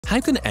How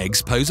can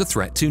eggs pose a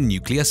threat to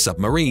nuclear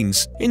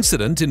submarines?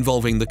 Incident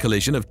involving the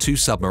collision of two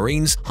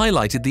submarines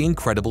highlighted the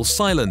incredible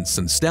silence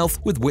and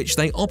stealth with which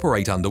they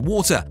operate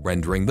underwater,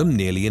 rendering them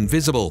nearly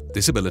invisible.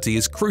 This ability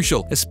is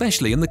crucial,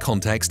 especially in the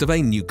context of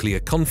a nuclear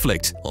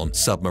conflict. On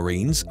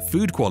submarines,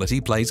 food quality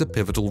plays a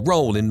pivotal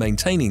role in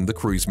maintaining the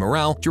crew's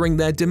morale during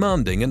their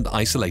demanding and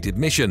isolated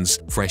missions.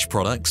 Fresh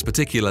products,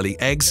 particularly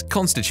eggs,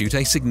 constitute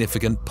a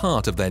significant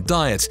part of their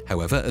diet.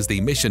 However, as the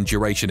mission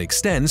duration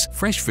extends,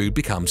 fresh food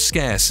becomes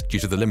scarce. Due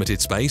to the limited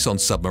space on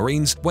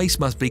submarines, waste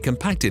must be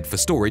compacted for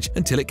storage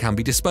until it can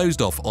be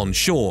disposed of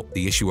onshore.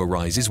 The issue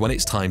arises when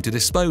it's time to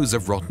dispose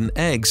of rotten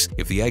eggs.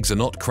 If the eggs are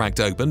not cracked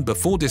open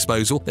before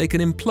disposal, they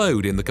can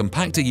implode in the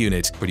compactor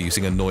unit,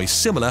 producing a noise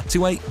similar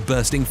to a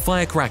bursting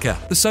firecracker.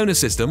 The sonar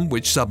system,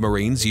 which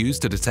submarines use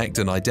to detect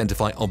and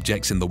identify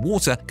objects in the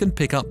water, can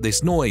pick up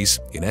this noise.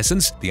 In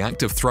essence, the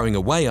act of throwing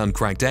away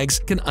uncracked eggs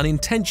can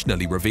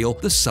unintentionally reveal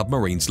the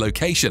submarine's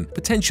location,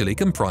 potentially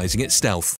comprising its stealth.